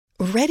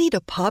Ready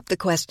to pop the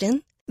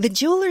question? The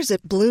jewelers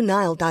at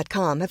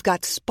BlueNile.com have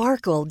got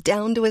sparkle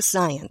down to a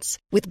science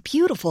with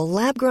beautiful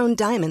lab-grown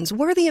diamonds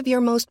worthy of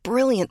your most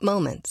brilliant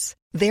moments.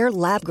 Their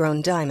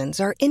lab-grown diamonds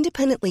are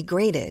independently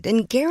graded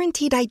and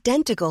guaranteed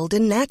identical to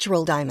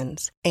natural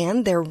diamonds,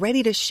 and they're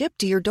ready to ship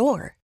to your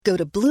door. Go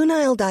to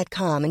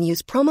BlueNile.com and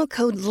use promo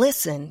code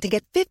LISTEN to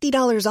get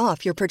 $50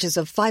 off your purchase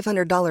of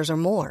 $500 or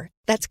more.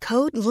 That's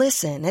code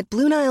LISTEN at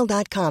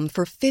BlueNile.com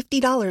for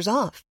 $50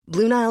 off.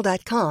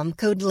 BlueNile.com,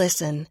 code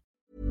LISTEN.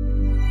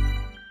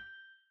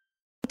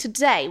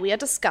 Today we are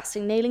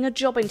discussing nailing a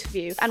job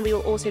interview, and we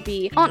will also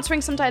be answering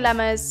some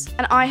dilemmas,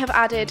 and I have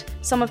added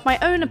some of my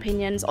own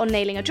opinions on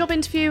nailing a job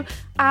interview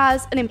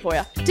as an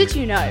employer. Did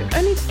you know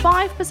only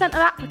 5% of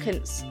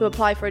applicants who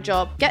apply for a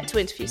job get to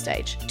interview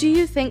stage? Do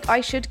you think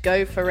I should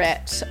go for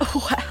it?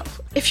 Well,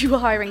 if you were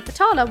hiring for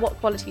Tala, what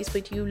qualities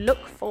would you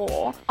look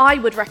for? I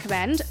would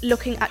recommend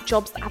looking at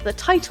jobs that have the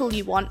title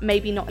you want,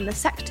 maybe not in the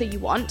sector you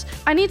want.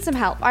 I need some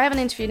help. I have an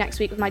interview next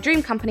week with my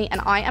dream company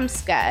and I am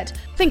scared.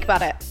 Think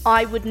about it.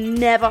 I would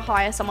never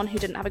hire someone who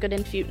didn't have a good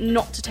interview,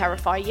 not to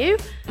terrify you.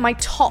 My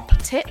top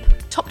tip,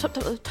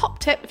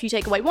 if you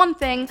take away one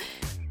thing,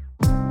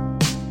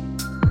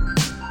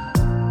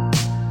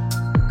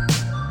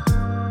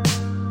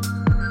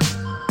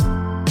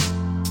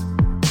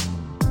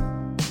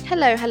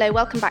 Hello,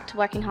 welcome back to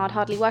Working Hard,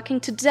 Hardly Working.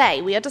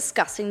 Today we are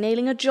discussing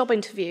nailing a job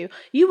interview.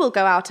 You will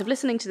go out of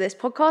listening to this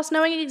podcast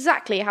knowing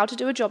exactly how to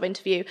do a job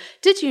interview.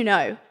 Did you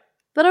know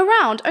that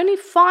around only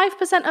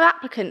 5% of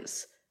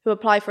applicants who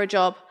apply for a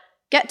job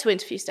get to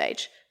interview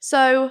stage?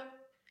 So,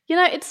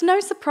 it's no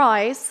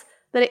surprise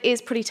that it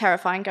is pretty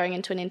terrifying going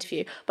into an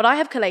interview. But I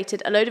have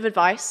collated a load of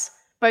advice,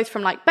 both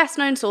from best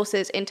known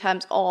sources in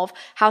terms of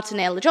how to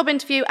nail the job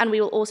interview, and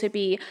we will also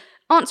be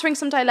answering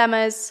some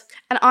dilemmas,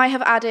 and I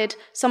have added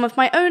some of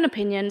my own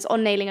opinions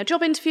on nailing a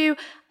job interview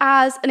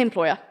as an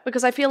employer,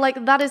 because I feel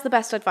like that is the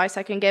best advice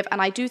I can give,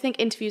 and I do think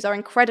interviews are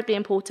incredibly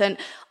important.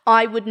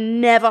 I would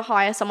never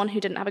hire someone who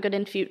didn't have a good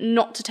interview,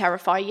 not to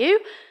terrify you,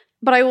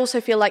 but I also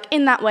feel like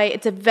in that way,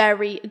 it's a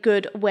very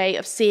good way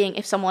of seeing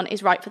if someone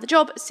is right for the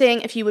job,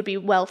 seeing if you would be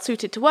well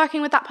suited to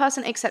working with that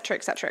person, etc.,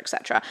 etc.,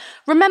 etc.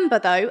 Remember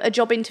though, a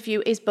job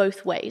interview is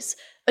both ways.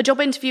 A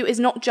job interview is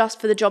not just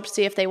for the job to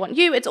see if they want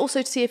you, it's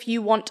also to see if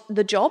you want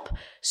the job.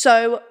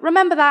 So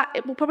remember that.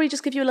 It will probably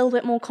just give you a little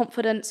bit more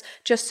confidence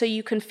just so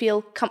you can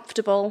feel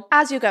comfortable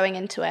as you're going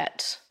into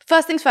it.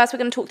 First things first, we're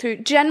going to talk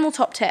through general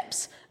top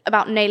tips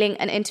about nailing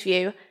an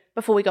interview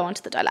before we go on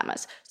to the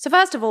dilemmas. So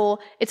first of all,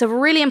 it's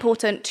really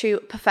important to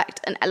perfect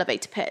an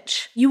elevator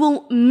pitch. You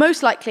will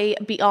most likely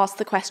be asked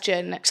the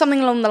question, something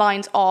along the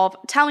lines of,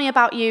 tell me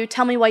about you,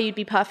 tell me why you'd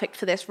be perfect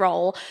for this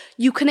role.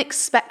 You can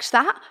expect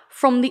that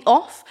from the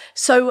off,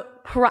 so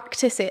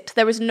practice it.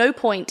 There is no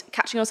point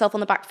catching yourself on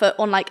the back foot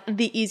on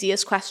the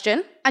easiest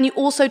question. And you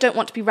also don't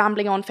want to be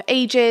rambling on for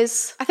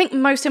ages. I think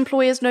most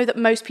employers know that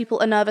most people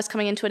are nervous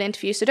coming into an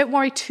interview, so don't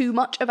worry too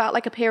much about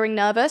appearing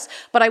nervous,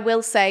 but I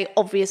will say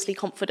obviously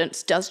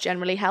confidence does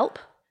generally help.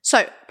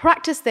 So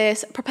practice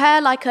this,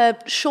 prepare a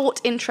short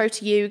intro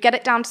to you, get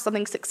it down to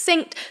something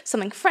succinct,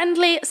 something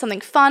friendly,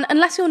 something fun,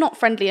 unless you're not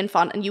friendly and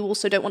fun, and you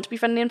also don't want to be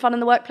friendly and fun in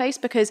the workplace,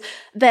 because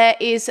there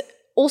is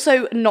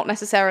also not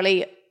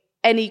necessarily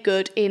any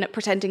good in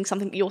pretending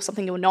something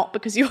you're not,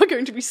 because you are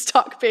going to be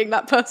stuck being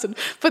that person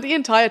for the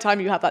entire time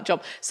you have that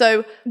job.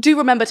 So do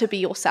remember to be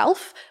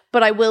yourself,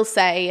 but I will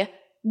say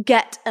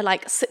get a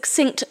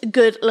succinct,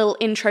 good little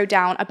intro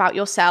down about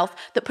yourself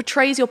that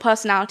portrays your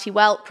personality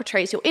well,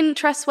 portrays your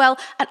interests well,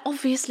 and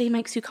obviously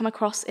makes you come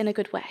across in a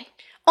good way.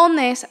 On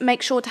this,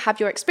 make sure to have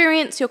your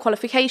experience, your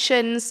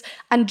qualifications,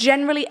 and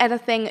generally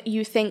anything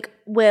you think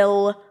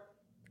will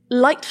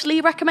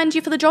lightly recommend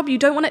you for the job. You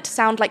don't want it to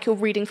sound like you're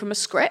reading from a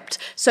script,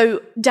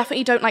 so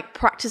definitely don't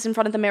practice in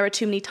front of the mirror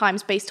too many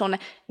times based on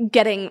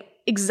getting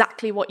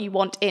exactly what you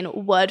want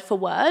in word for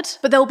word.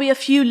 But there will be a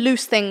few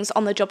loose things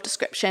on the job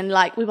description,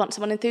 we want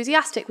someone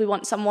enthusiastic, we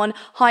want someone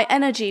high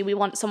energy, we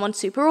want someone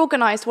super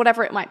organized,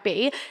 whatever it might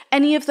be.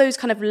 Any of those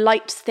kind of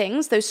light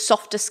things, those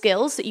softer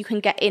skills that you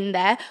can get in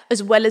there,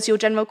 as well as your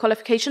general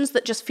qualifications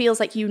that just feels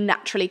like you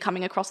naturally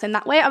coming across in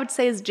that way, I would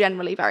say is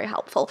generally very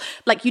helpful.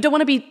 You don't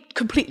want to be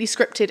completely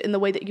scripted in the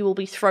way that you will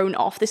be thrown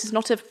off. This is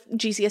not a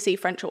GCSE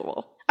French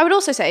oral. I would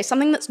also say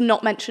something that's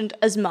not mentioned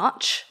as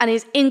much and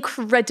is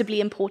incredibly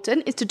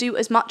important is to do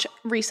as much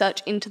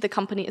research into the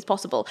company as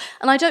possible.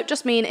 And I don't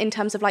just mean in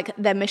terms of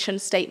their mission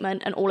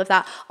statement and all of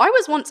that. I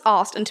was once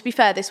asked, and to be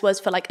fair, this was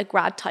for a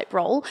grad type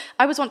role,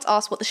 I was once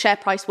asked what the share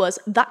price was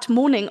that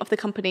morning of the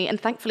company,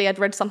 and thankfully I'd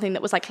read something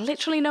that was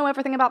literally know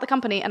everything about the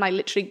company, and I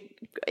literally,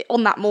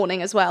 on that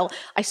morning as well,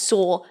 I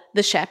saw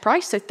the share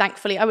price, so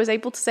thankfully I was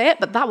able to say it,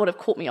 but that would have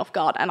caught me off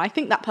guard, and I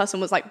think that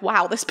person was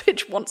wow, this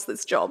bitch wants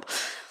this job.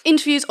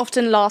 Interviews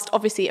often last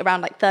obviously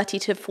around 30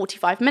 to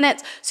 45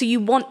 minutes, so you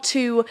want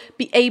to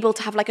be able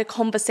to have a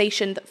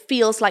conversation that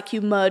feels like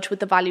you merge with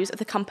the values of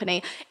the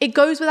company. It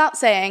goes without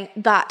saying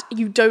that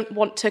you don't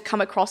want to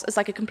come across as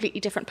a completely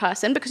different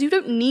person, because you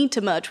don't need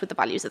to merge with the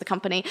values of the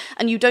company,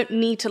 and you don't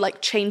need to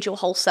change your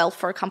whole self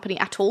for a company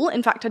at all.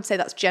 In fact, I'd say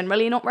that's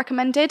generally not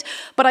recommended,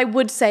 but I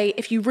would say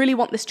if you really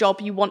want this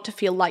job, you want to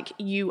feel like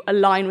you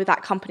align with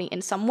that company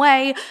in some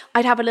way,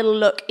 I'd have a little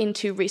look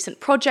into recent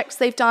projects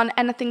they've done,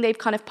 anything they've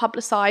kind of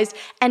publicized,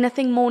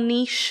 anything more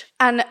niche.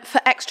 And for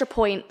extra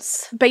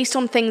points, based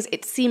on things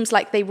it seems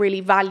like they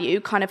really value,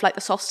 kind of like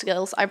the soft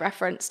skills I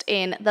referenced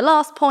in the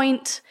last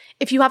point,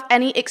 if you have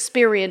any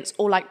experience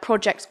or like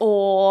projects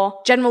or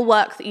general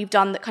work that you've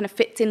done that kind of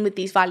fits in with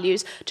these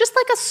values, just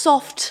like a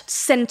soft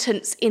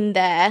sentence in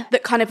there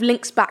that kind of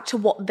links back to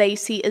what they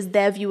see as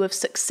their view of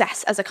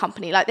success as a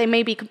company. Like they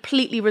may be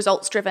completely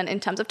results driven in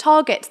terms of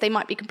targets, they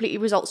might be completely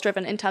results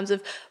driven in terms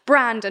of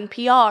brand and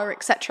PR,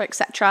 etc.,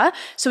 etc.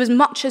 So as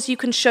much as you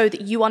can show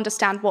that you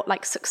understand what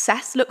like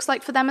success looks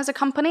like for them as a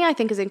company, I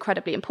think is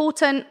incredibly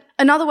important.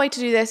 Another way to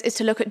do this is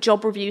to look at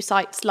job review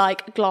sites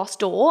like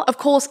Glassdoor. Of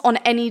course, on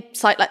any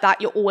site like that,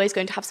 you're always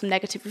going to have some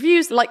negative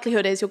reviews. The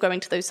likelihood is you're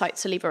going to those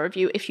sites to leave a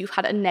review if you've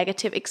had a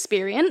negative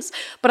experience.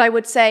 But I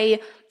would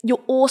say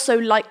you're also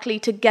likely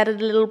to get a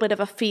little bit of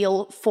a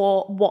feel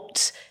for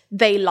what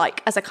they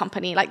like as a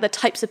company, like the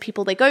types of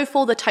people they go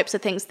for, the types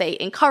of things they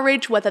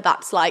encourage, whether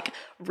that's like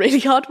really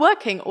hard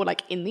working or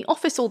like in the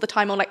office all the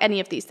time or like any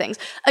of these things.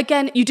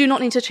 Again, you do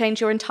not need to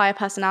change your entire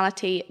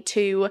personality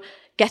to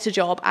get a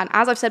job. And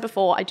as I've said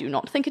before, I do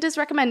not think it is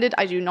recommended.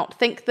 I do not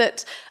think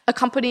that a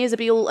company is a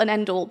be-all and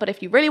end-all. But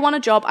if you really want a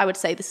job, I would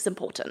say this is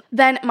important.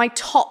 Then my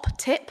top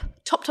tip,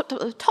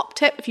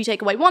 if you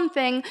take away one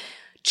thing,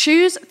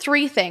 choose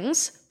 3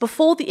 things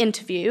before the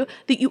interview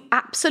that you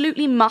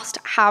absolutely must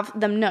have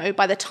them know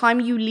by the time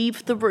you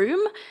leave the room,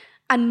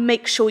 and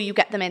make sure you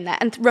get them in there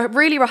and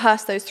really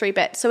rehearse those 3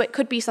 bits. So it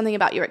could be something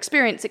about your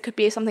experience. It could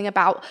be something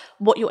about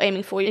what you're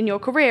aiming for in your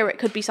career. It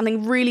could be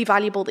something really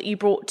valuable that you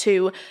brought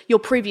to your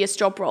previous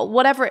job role,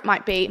 whatever it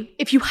might be.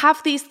 If you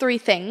have these 3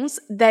 things,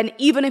 then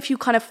even if you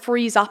kind of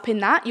freeze up in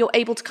that, you're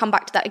able to come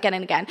back to that again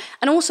and again.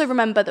 And also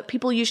remember that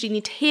people usually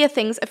need to hear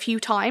things a few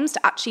times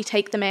to actually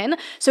take them in.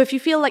 So if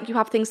you feel like you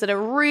have things that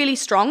are really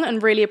strong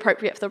and really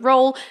appropriate for the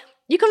role,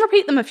 you can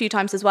repeat them a few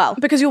times as well,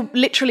 because you're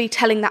literally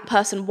telling that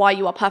person why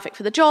you are perfect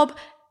for the job.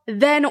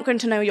 They're not going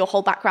to know your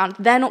whole background.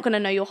 They're not going to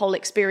know your whole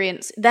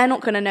experience. They're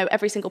not going to know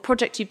every single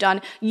project you've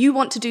done. You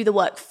want to do the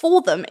work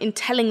for them in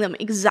telling them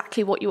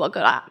exactly what you are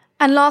good at.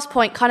 And last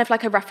point, kind of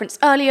like I referenced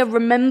earlier,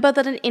 remember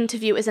that an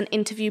interview is an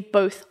interview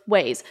both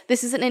ways.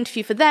 This is an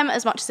interview for them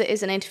as much as it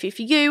is an interview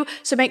for you.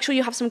 So make sure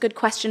you have some good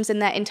questions in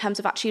there in terms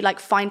of actually like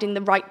finding the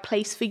right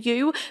place for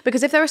you.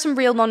 Because if there are some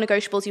real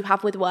non-negotiables you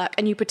have with work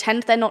and you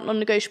pretend they're not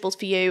non-negotiables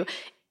for you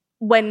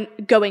when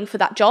going for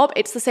that job,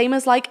 it's the same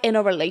as like in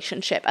a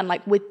relationship and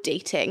like with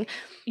dating.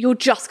 You're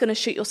just going to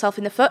shoot yourself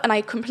in the foot. And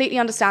I completely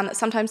understand that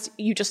sometimes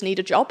you just need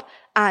a job,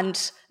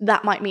 and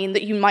that might mean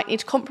that you might need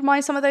to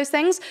compromise some of those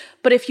things.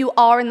 But if you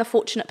are in the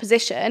fortunate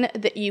position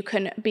that you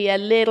can be a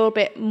little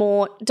bit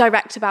more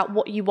direct about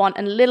what you want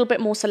and a little bit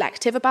more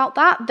selective about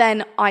that,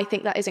 then I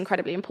think that is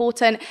incredibly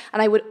important.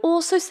 And I would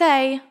also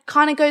say,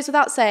 kind of goes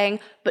without saying,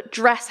 but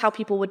dress how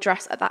people would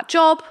dress at that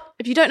job.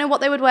 If you don't know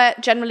what they would wear,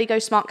 generally go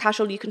smart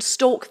casual. You can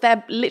stalk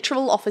their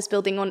literal office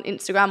building on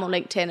Instagram or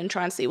LinkedIn and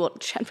try and see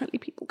what generally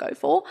people go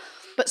for.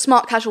 But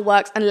smart casual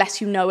works unless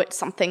you know it's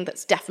something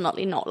that's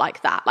definitely not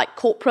like that. Like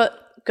corporate,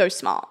 go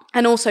smart.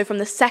 And also from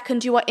the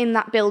second you are in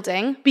that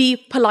building, be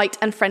polite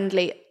and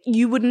friendly.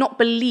 You would not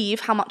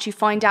believe how much you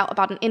find out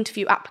about an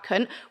interview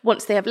applicant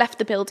once they have left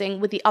the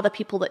building with the other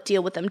people that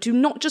deal with them. Do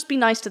not just be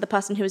nice to the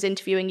person who is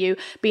interviewing you.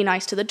 Be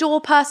nice to the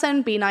door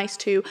person. Be nice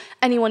to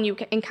anyone you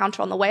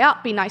encounter on the way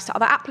up. Be nice to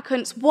other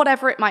applicants,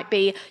 whatever it might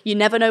be. You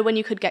never know when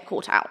you could get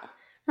caught out.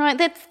 Right,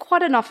 that's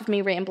quite enough of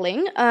me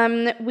rambling.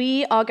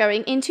 We are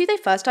going into the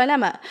first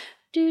dilemma.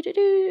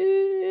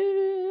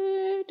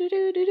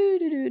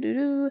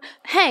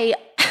 Hey,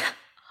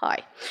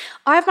 hi.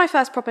 I have my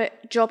first proper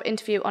job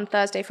interview on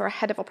Thursday for a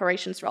head of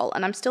operations role,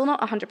 and I'm still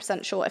not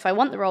 100% sure if I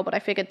want the role, but I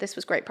figured this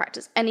was great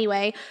practice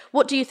anyway.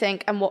 What do you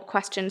think, and what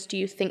questions do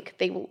you think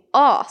they will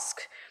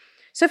ask?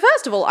 So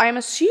first of all, I am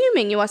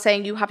assuming you are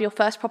saying you have your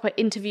first proper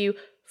interview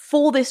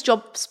for this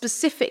job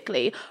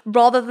specifically,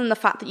 rather than the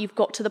fact that you've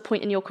got to the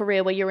point in your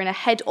career where you're in a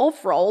head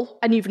of role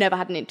and you've never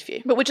had an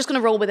interview. But we're just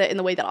going to roll with it in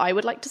the way that I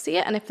would like to see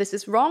it. And if this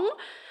is wrong,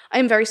 I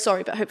am very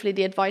sorry, but hopefully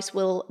the advice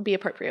will be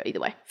appropriate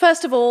either way.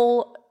 First of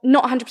all,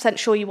 not 100%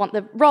 sure you want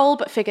the role,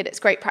 but figured it's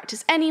great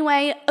practice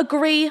anyway.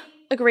 Agree.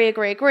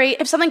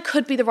 If something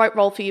could be the right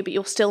role for you, but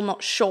you're still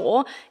not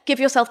sure, give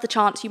yourself the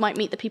chance. You might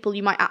meet the people,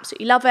 you might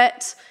absolutely love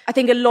it. I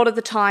think a lot of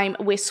the time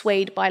we're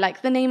swayed by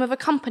like the name of a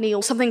company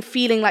or something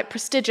feeling like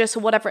prestigious or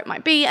whatever it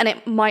might be, and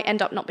it might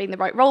end up not being the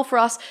right role for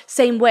us.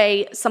 Same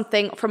way,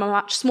 something from a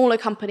much smaller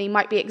company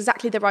might be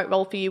exactly the right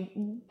role for you.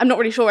 I'm not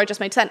really sure I just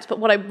made sense, but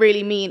what I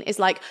really mean is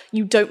like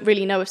you don't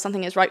really know if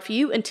something is right for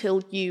you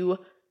until you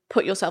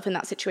put yourself in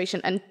that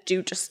situation and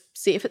do just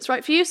see if it's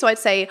right for you. So I'd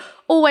say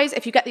always,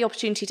 if you get the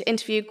opportunity to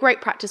interview,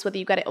 great practice whether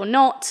you get it or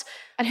not.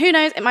 And who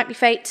knows, it might be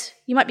fate.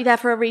 You might be there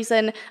for a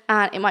reason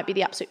and it might be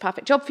the absolute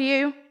perfect job for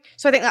you.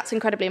 So I think that's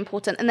incredibly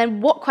important. And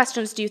then what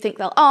questions do you think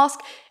they'll ask?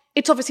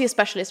 It's obviously a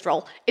specialist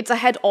role. It's a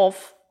head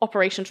of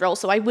operations role.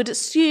 So I would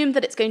assume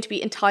that it's going to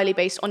be entirely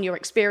based on your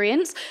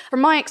experience.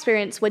 From my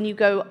experience, when you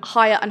go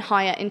higher and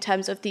higher in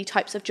terms of the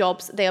types of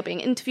jobs they are being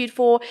interviewed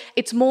for,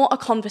 it's more a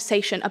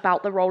conversation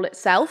about the role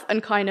itself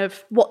and kind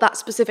of what that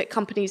specific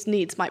company's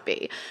needs might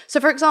be. So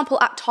for example,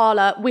 at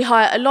Tala, we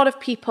hire a lot of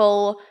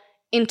people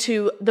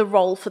into the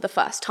role for the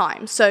first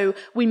time. So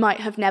we might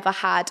have never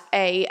had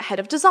a head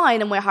of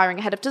design and we're hiring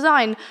a head of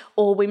design,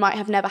 or we might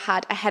have never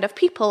had a head of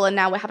people and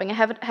now we're having a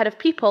head of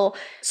people.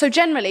 So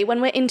generally, when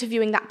we're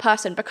interviewing that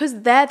person,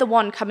 because they're the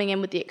one coming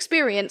in with the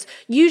experience,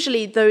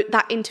 usually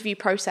that interview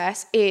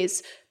process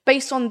is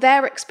based on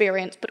their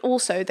experience, but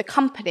also the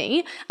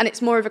company. And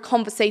it's more of a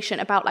conversation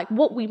about like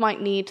what we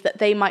might need that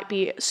they might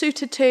be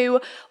suited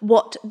to,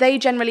 what they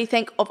generally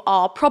think of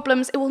our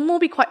problems. It will more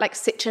be quite like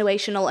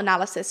situational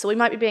analysis. So we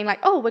might be being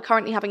like, oh, we're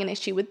currently having an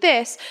issue with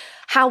this.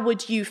 How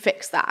would you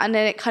fix that? And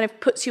then it kind of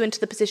puts you into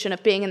the position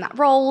of being in that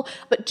role.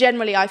 But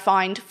generally, I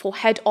find for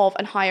head of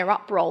and higher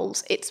up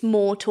roles, it's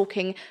more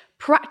talking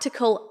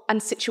practical and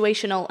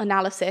situational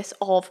analysis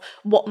of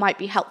what might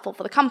be helpful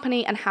for the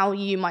company and how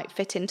you might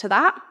fit into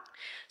that.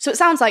 So it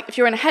sounds like if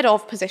you're in a head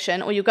of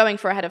position or you're going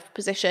for a head of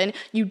position,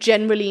 you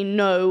generally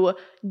know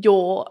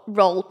your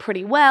role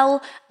pretty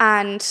well,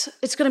 and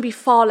it's going to be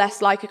far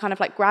less like a kind of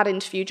like grad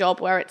interview job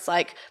where it's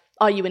like,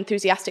 are you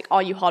enthusiastic?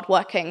 Are you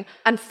hardworking?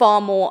 And far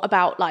more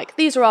about like,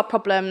 these are our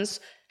problems.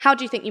 How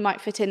do you think you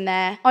might fit in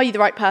there? Are you the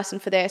right person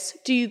for this?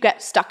 Do you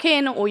get stuck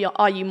in, or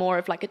are you more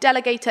of like a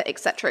delegator,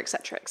 etc.,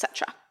 etc.,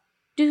 etc.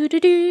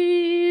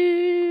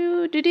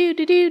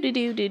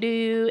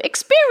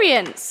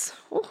 Experience.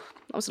 Ooh.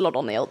 That was a lot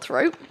on the old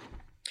throat.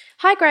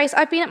 Hi Grace,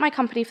 I've been at my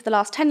company for the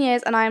last 10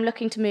 years and I am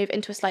looking to move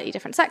into a slightly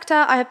different sector.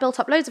 I have built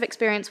up loads of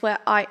experience where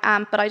I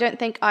am, but I don't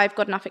think I've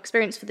got enough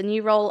experience for the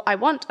new role I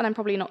want, and I'm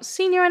probably not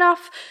senior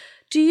enough.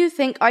 Do you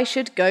think I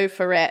should go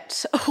for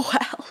it?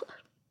 Well,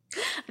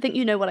 I think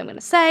you know what I'm going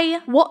to say.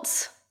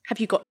 What have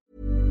you got?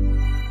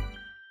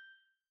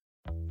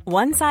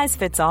 One size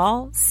fits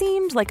all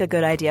seemed like a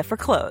good idea for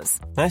clothes.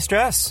 Nice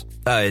dress.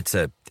 It's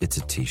a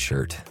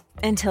t-shirt.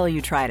 Until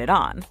you tried it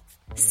on.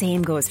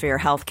 Same goes for your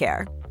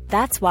healthcare.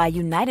 That's why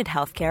United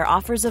Healthcare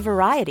offers a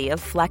variety of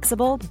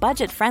flexible,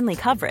 budget-friendly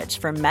coverage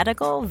for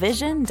medical,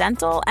 vision,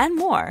 dental, and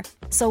more.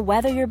 So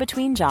whether you're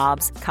between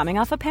jobs, coming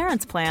off a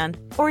parent's plan,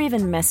 or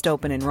even missed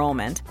open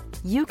enrollment,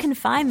 you can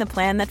find the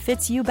plan that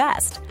fits you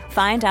best.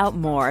 Find out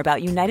more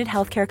about United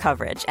Healthcare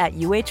coverage at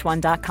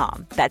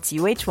uh1.com. That's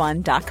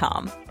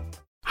uh1.com.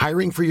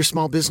 Hiring for your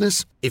small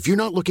business? If you're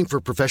not looking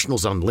for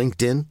professionals on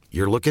LinkedIn,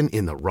 you're looking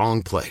in the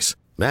wrong place.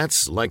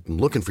 That's like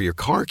looking for your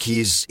car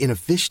keys in a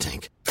fish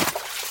tank.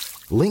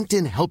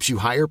 LinkedIn helps you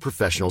hire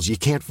professionals you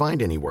can't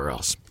find anywhere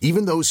else,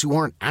 even those who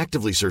aren't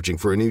actively searching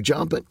for a new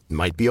job but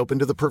might be open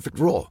to the perfect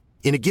role.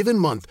 In a given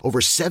month, over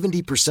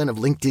 70% of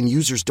LinkedIn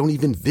users don't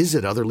even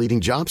visit other leading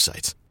job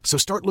sites. So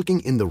start looking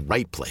in the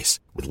right place.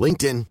 With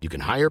LinkedIn, you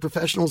can hire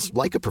professionals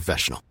like a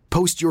professional.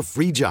 Post your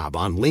free job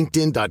on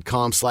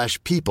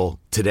linkedin.com/people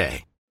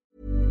today.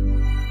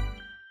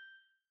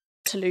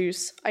 To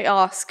lose, I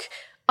ask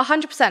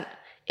 100%.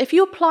 If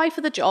you apply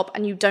for the job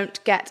and you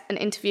don't get an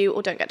interview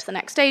or don't get to the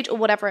next stage or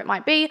whatever it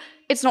might be,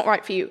 it's not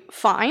right for you,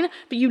 fine.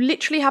 But you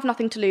literally have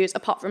nothing to lose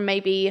apart from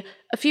maybe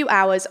a few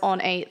hours on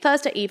a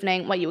Thursday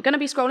evening where you were going to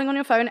be scrolling on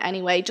your phone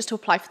anyway just to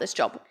apply for this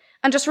job.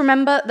 And just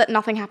remember that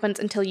nothing happens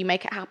until you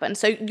make it happen.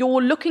 So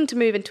you're looking to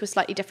move into a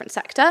slightly different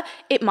sector.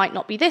 It might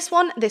not be this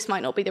one, this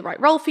might not be the right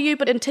role for you,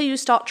 but until you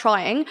start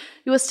trying,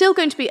 you are still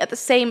going to be at the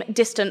same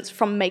distance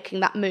from making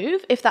that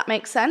move, if that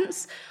makes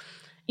sense.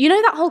 You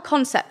know that whole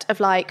concept of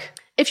like,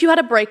 if you had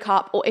a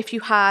breakup or if you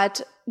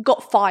had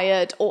got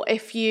fired or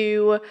if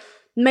you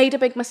made a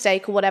big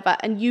mistake or whatever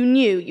and you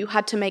knew you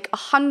had to make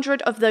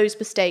 100 of those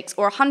mistakes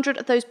or 100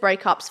 of those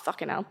breakups,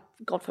 fucking hell,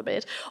 God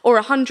forbid, or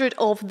 100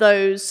 of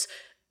those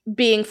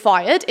being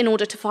fired in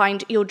order to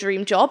find your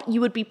dream job,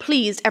 you would be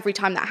pleased every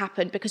time that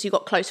happened because you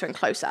got closer and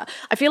closer.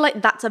 I feel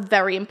like that's a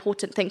very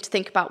important thing to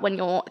think about when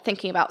you're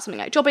thinking about something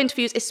like job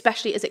interviews,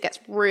 especially as it gets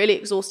really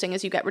exhausting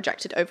as you get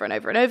rejected over and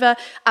over and over,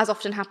 as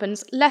often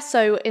happens, less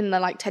so in the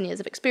like 10 years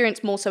of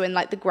experience, more so in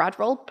like the grad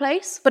role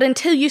place. But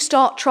until you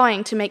start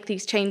trying to make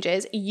these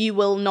changes, you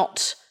will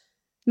not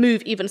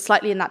move even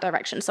slightly in that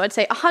direction. So I'd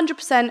say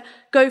 100%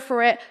 go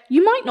for it.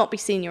 You might not be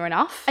senior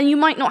enough and you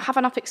might not have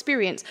enough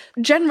experience.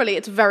 Generally,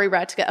 it's very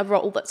rare to get a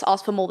role that's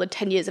asked for more than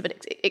 10 years of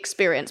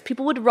experience.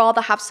 People would rather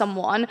have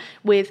someone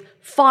with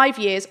 5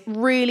 years,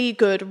 really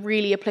good,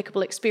 really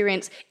applicable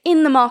experience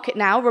in the market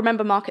now.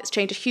 Remember, markets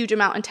change a huge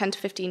amount in 10 to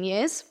 15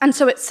 years. And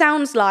so it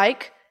sounds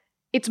like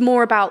it's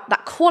more about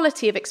that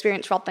quality of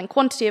experience rather than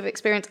quantity of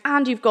experience,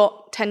 and you've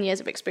got 10 years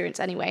of experience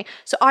anyway.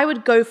 So I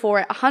would go for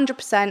it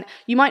 100%.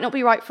 You might not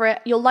be right for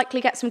it. You'll likely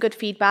get some good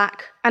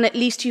feedback, and at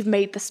least you've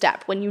made the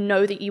step when you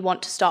know that you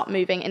want to start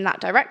moving in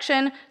that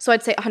direction. So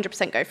I'd say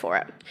 100% go for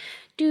it.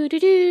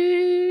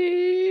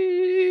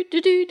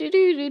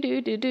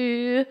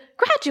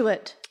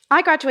 Graduate.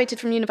 I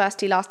graduated from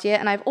university last year,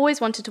 and I've always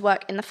wanted to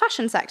work in the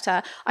fashion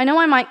sector. I know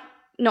I might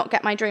not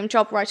get my dream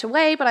job right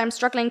away, but I'm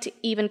struggling to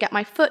even get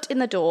my foot in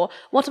the door.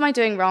 What am I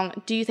doing wrong?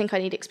 Do you think I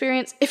need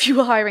experience? If you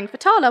were hiring for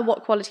Tala,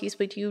 what qualities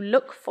would you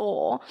look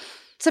for?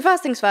 So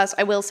first things first,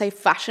 I will say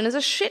fashion is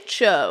a shit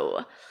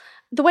show.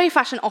 The way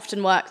fashion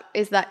often works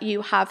is that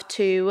you have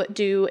to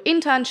do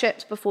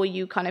internships before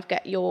you kind of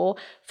get your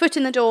foot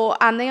in the door,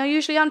 and they are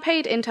usually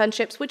unpaid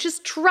internships, which is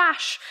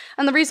trash.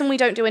 And the reason we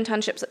don't do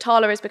internships at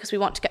Tala is because we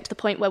want to get to the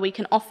point where we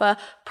can offer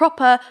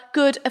proper,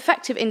 good,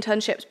 effective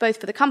internships, both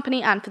for the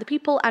company and for the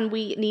people, and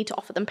we need to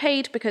offer them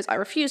paid because I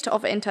refuse to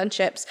offer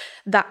internships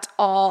that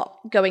are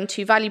going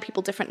to value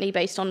people differently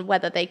based on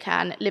whether they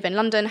can live in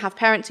London, have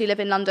parents who live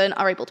in London,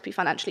 are able to be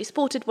financially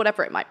supported,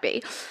 whatever it might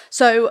be.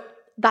 So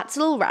that's a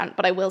little rant,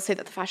 but I will say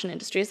that the fashion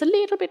industry is a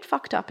little bit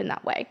fucked up in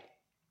that way.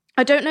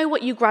 I don't know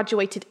what you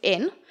graduated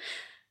in.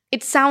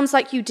 It sounds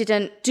like you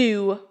didn't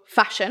do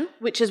fashion,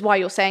 which is why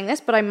you're saying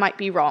this, but I might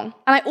be wrong.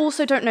 And I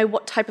also don't know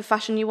what type of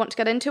fashion you want to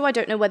get into. I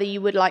don't know whether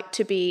you would like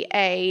to be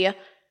a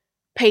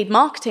paid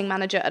marketing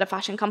manager at a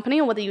fashion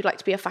company or whether you'd like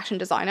to be a fashion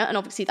designer, and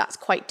obviously that's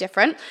quite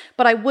different.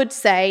 But I would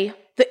say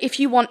that if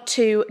you want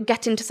to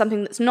get into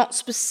something that's not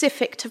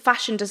specific to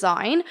fashion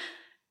design,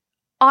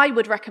 I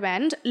would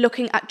recommend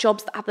looking at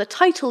jobs that have the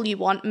title you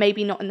want,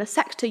 maybe not in the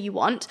sector you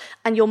want,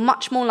 and you're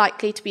much more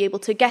likely to be able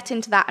to get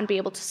into that and be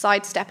able to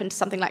sidestep into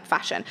something like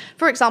fashion.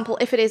 For example,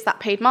 if it is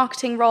that paid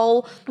marketing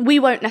role, we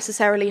won't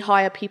necessarily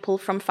hire people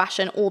from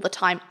fashion all the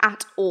time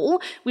at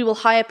all. We will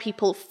hire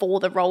people for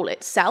the role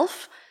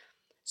itself.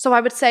 So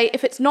I would say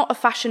if it's not a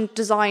fashion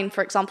design,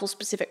 for example,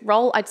 specific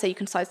role, I'd say you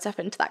can sidestep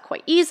into that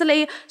quite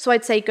easily. So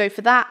I'd say go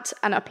for that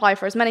and apply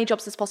for as many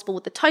jobs as possible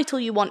with the title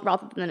you want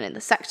rather than in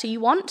the sector you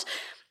want.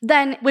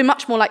 Then we're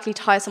much more likely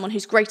to hire someone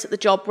who's great at the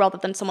job rather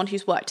than someone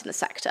who's worked in the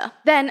sector.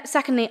 Then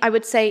secondly, I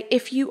would say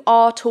if you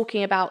are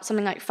talking about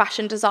something like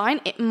fashion design,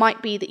 it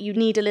might be that you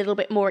need a little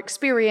bit more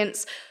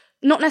experience,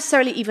 not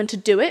necessarily even to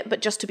do it,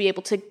 but just to be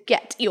able to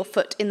get your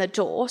foot in the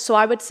door. So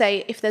I would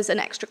say if there's an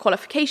extra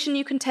qualification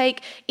you can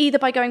take, either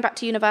by going back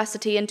to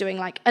university and doing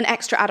like an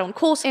extra add-on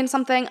course in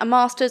something, a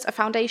master's, a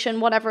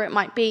foundation, whatever it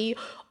might be,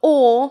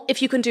 or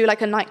if you can do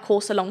like a night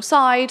course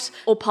alongside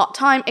or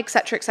part-time,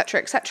 etc., etc.,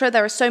 etc.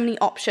 There are so many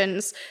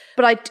options.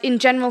 But I'd in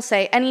general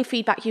say any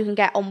feedback you can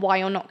get on why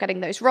you're not getting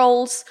those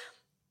roles.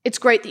 It's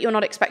great that you're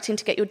not expecting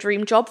to get your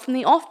dream job from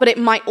the off, but it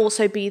might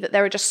also be that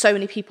there are just so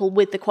many people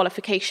with the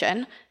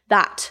qualification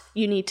that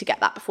you need to get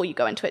that before you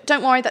go into it.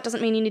 Don't worry, that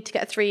doesn't mean you need to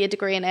get a 3-year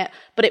degree in it,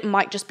 but it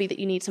might just be that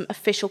you need some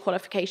official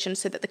qualifications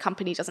so that the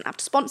company doesn't have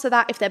to sponsor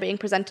that if they're being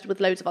presented with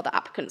loads of other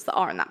applicants that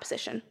are in that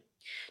position.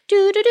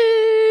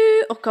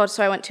 Do-do-do. Oh God,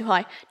 sorry, I went too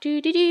high.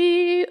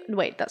 Do-do-do.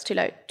 Wait, that's too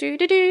low.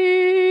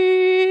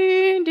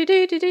 Do-do-do.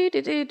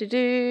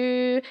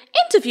 Do-do-do-do-do-do-do.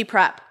 Interview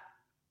prep.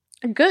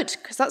 Good,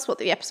 because that's what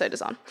the episode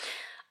is on.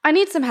 I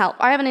need some help.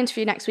 I have an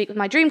interview next week with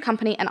my dream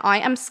company and I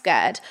am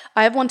scared.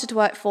 I have wanted to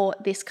work for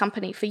this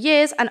company for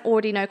years and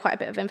already know quite a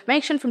bit of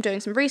information from doing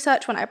some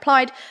research when I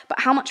applied, but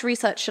how much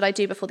research should I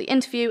do before the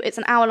interview? It's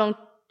an hour-long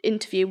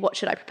interview. What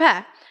should I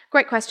prepare?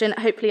 Great question.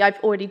 Hopefully I've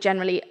already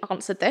generally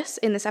answered this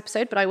in this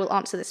episode, but I will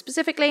answer this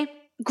specifically.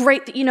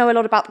 Great that you know a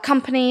lot about the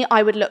company.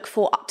 I would look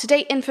for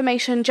up-to-date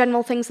information,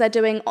 general things they're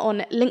doing on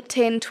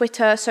LinkedIn,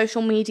 Twitter,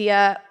 social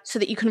media, so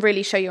that you can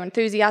really show your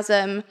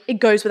enthusiasm. It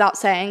goes without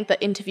saying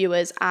that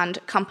interviewers and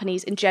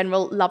companies in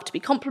general love to be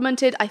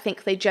complimented. I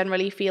think they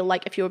generally feel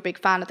like if you're a big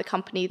fan of the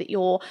company that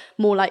you're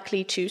more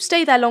likely to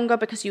stay there longer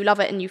because you love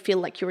it and you feel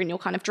like you're in your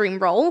kind of dream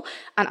role.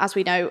 And as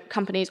we know,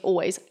 companies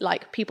always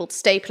like people to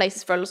stay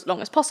places for as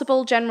long as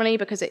possible generally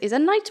because it is a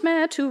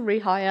nightmare to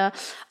rehire.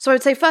 So I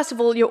would say, first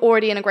of all, you're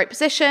already in a great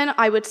position.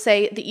 I would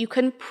say that you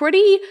can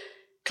pretty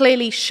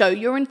clearly show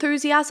your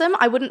enthusiasm.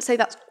 I wouldn't say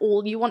that's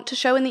all you want to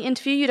show in the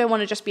interview. You don't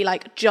want to just be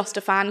like just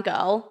a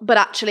fangirl, but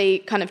actually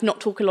kind of not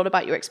talk a lot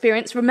about your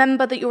experience.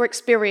 Remember that your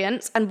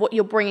experience and what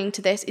you're bringing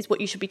to this is what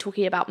you should be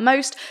talking about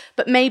most,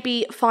 but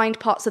maybe find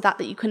parts of that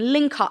that you can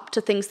link up to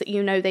things that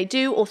you know they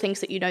do or things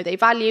that you know they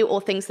value or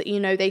things that you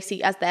know they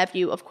see as their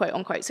view of quote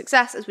unquote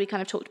success, as we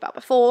kind of talked about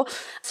before.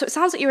 So it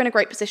sounds like you're in a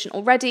great position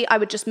already. I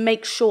would just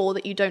make sure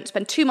that you don't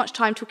spend too much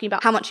time talking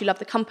about how much you love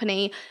the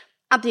company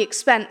at the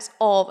expense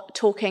of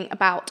talking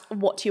about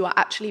what you are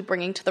actually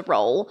bringing to the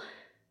role.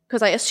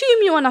 Because I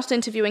assume you are not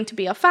interviewing to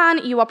be a fan,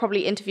 you are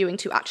probably interviewing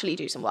to actually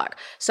do some work.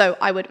 So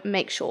I would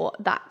make sure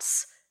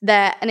that's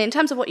there. And in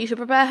terms of what you should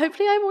prepare,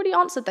 hopefully I've already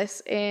answered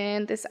this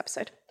in this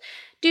episode.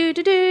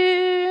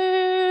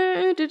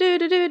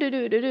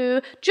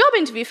 Job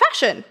interview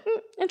fashion.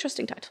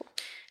 Interesting title.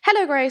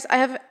 Hello, Grace. I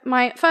have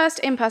my first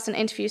in-person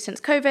interview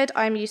since COVID.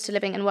 I'm used to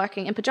living and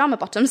working in pajama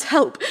bottoms.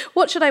 Help.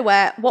 What should I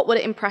wear? What would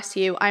it impress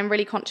you? I'm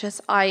really conscious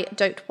I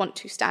don't want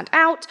to stand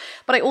out,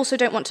 but I also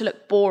don't want to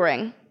look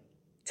boring.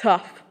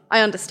 Tough. I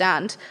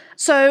understand.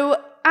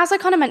 So, as I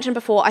kind of mentioned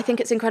before, I think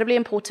it's incredibly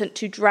important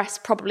to dress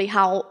probably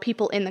how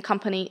people in the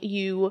company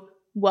you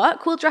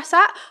work will dress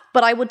at,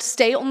 but I would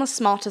stay on the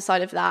smarter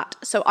side of that.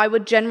 So I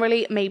would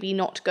generally maybe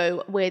not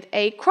go with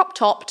a crop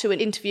top to an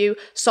interview.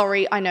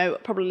 Sorry, I know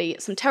probably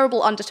some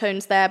terrible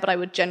undertones there, but I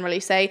would generally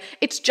say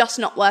it's just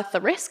not worth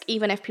the risk,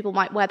 even if people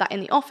might wear that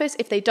in the office.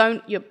 If they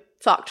don't, you're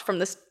fucked from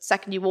the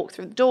second you walk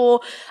through the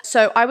door.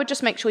 So I would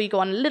just make sure you go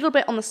on a little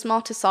bit on the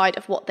smarter side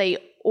of what they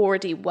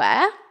already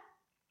wear.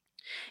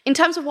 In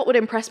terms of what would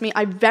impress me,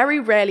 I very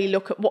rarely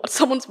look at what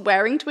someone's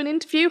wearing to an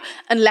interview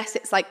unless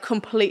it's like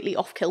completely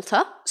off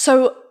kilter.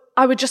 So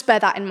I would just bear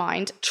that in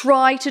mind.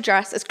 Try to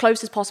dress as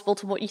close as possible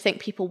to what you think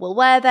people will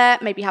wear there.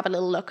 Maybe have a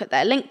little look at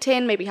their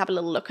LinkedIn, maybe have a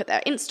little look at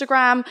their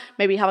Instagram,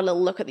 maybe have a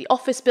little look at the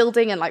office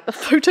building and like the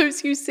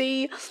photos you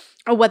see,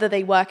 or whether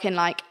they work in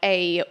like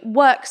a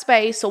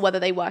workspace or whether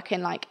they work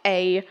in like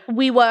a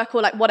WeWork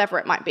or like whatever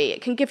it might be.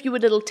 It can give you a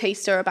little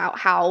taster about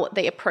how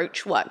they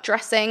approach work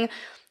dressing.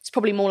 It's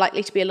probably more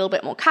likely to be a little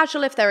bit more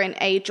casual if they're in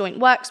a joint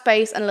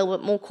workspace and a little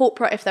bit more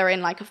corporate if they're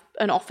in like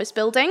an office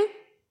building.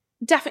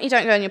 Definitely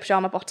don't go in your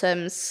pajama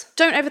bottoms.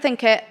 Don't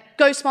overthink it.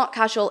 Go smart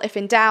casual if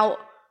in doubt.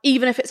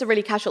 Even if it's a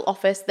really casual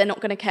office, they're not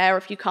going to care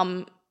if you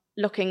come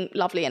looking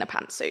lovely in a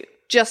pantsuit.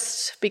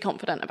 Just be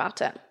confident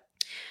about it.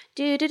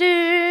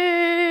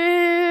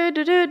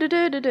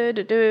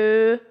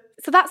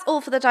 So that's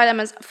all for the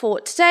dilemmas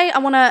for today. I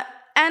want to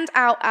end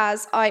out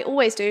as I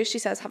always do, she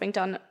says, having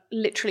done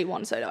literally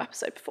one solo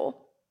episode before,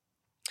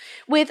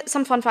 with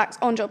some fun facts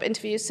on job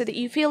interviews so that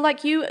you feel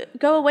like you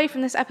go away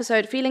from this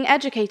episode feeling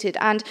educated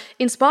and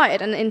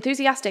inspired and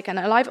enthusiastic and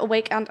alive,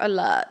 awake and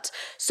alert.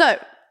 So,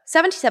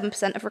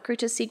 77% of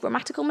recruiters see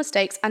grammatical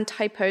mistakes and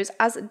typos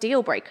as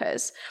deal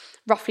breakers.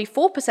 Roughly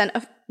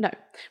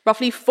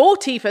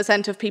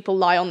 40% of people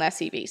lie on their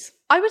CVs.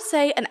 I would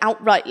say an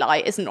outright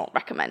lie is not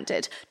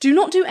recommended. Do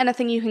not do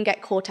anything you can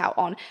get caught out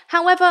on.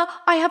 However,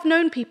 I have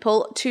known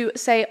people to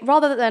say,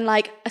 rather than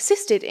like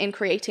assisted in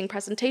creating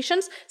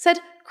presentations, said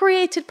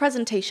created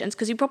presentations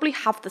because you probably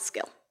have the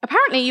skill.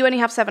 Apparently, you only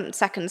have 7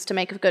 seconds to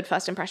make a good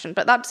first impression,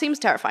 but that seems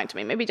terrifying to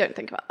me. Maybe don't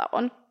think about that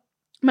one.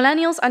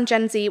 Millennials and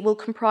Gen Z will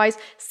comprise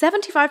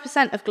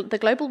 75% of the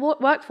global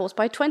workforce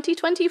by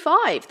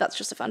 2025. That's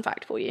just a fun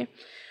fact for you.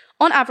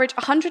 On average,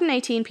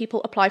 118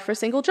 people apply for a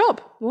single job.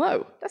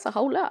 Whoa, that's a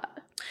whole lot.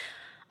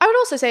 I would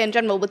also say in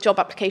general with job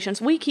applications,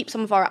 we keep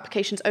some of our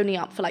applications only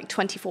up for like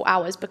 24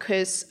 hours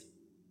because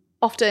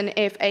often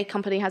if a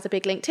company has a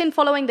big LinkedIn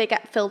following, they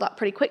get filled up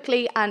pretty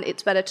quickly and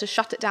it's better to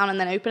shut it down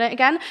and then open it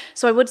again.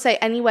 So I would say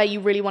anywhere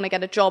you really want to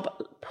get a job,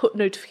 put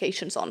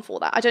notifications on for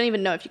that. I don't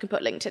even know if you can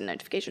put LinkedIn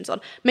notifications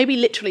on. Maybe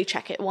literally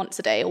check it once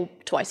a day or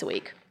twice a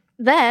week.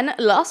 Then,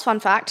 last fun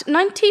fact,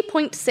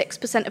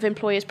 90.6% of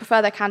employers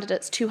prefer their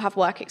candidates to have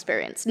work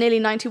experience. Nearly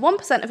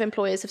 91% of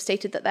employers have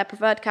stated that their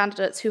preferred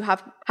candidates who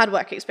have had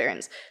work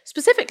experience.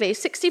 Specifically,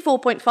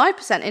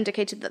 64.5%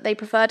 indicated that they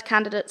preferred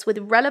candidates with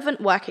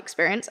relevant work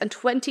experience and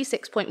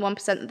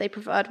 26.1% that they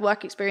preferred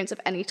work experience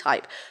of any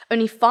type.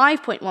 Only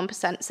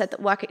 5.1% said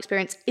that work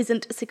experience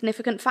isn't a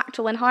significant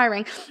factor when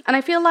hiring. And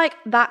I feel like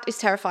that is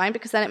terrifying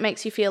because then it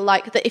makes you feel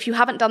like that if you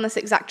haven't done this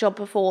exact job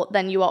before,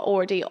 then you are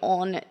already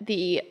on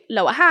the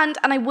lower hand.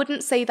 And I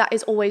wouldn't say that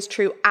is always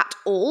true at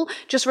all.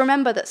 Just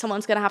remember that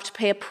someone's going to have to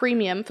pay a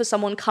premium for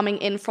someone coming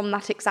in from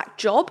that exact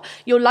job.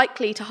 You're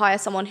likely to hire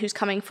someone who's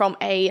coming from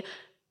a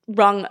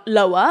rung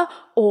lower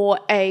or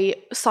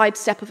a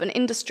sidestep of an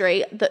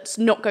industry. That's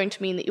not going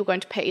to mean that you're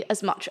going to pay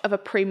as much of a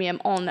premium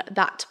on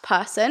that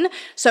person.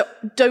 So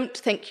don't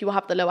think you will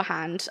have the lower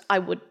hand, I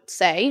would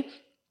say,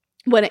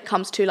 when it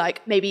comes to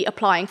like maybe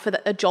applying for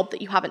a job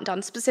that you haven't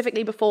done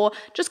specifically before.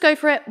 Just go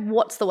for it.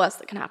 What's the worst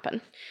that can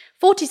happen?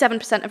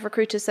 47% of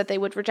recruiters said they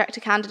would reject a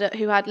candidate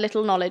who had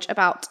little knowledge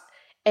about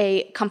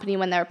a company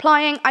when they're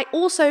applying. I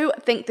also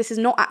think this is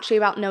not actually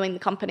about knowing the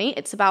company.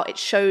 It's about,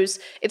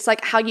 it's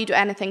like how you do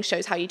anything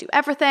shows how you do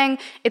everything.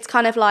 It's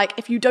kind of like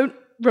if you don't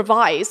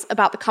revise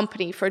about the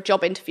company for a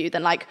job interview,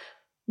 then like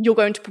you're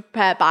going to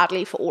prepare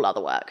badly for all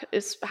other work,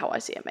 is how I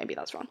see it. Maybe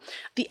that's wrong.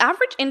 The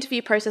average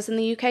interview process in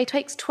the UK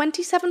takes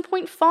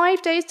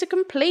 27.5 days to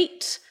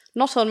complete.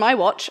 Not on my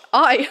watch.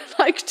 I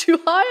like to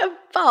hire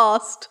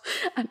fast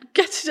and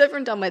get it over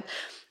and done with.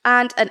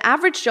 And an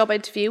average job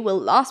interview will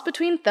last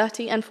between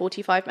 30 and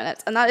 45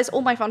 minutes. And that is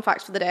all my fun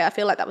facts for the day. I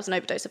feel like that was an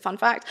overdose of fun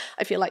fact.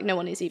 I feel like no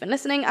one is even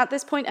listening at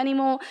this point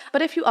anymore.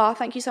 But if you are,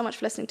 thank you so much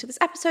for listening to this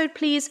episode.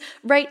 Please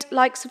rate,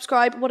 like,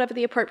 subscribe, whatever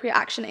the appropriate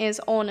action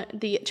is on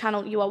the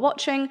channel you are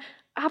watching.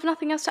 I have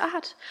nothing else to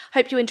add.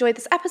 Hope you enjoyed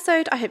this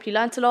episode. I hope you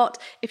learnt a lot.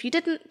 If you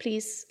didn't,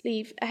 please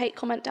leave a hate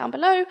comment down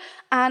below.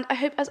 And I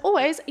hope, as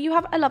always, you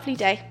have a lovely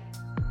day.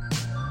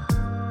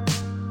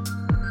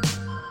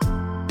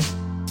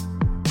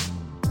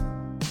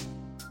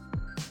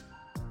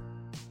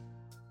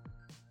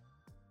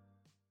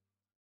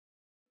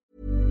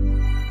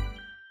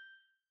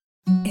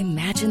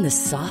 Imagine the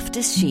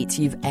softest sheets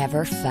you've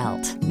ever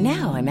felt.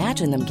 Now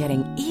imagine them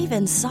getting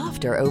even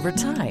softer over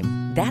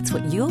time. That's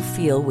what you'll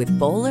feel with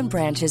Boll &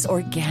 Branch's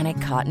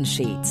organic cotton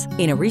sheets.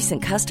 In a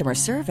recent customer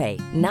survey,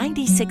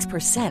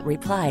 96%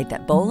 replied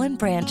that Boll &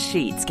 Branch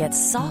sheets get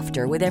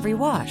softer with every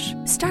wash.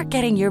 Start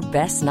getting your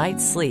best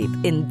night's sleep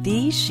in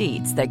these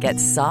sheets that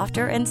get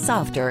softer and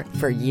softer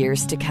for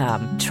years to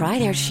come. Try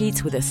their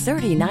sheets with a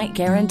 30-night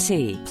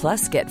guarantee.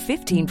 Plus, get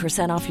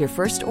 15% off your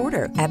first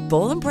order at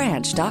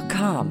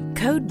bollandbranch.com.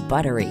 Code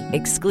BUTTERY.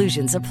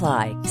 Exclusions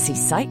apply. See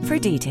site for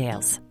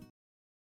details.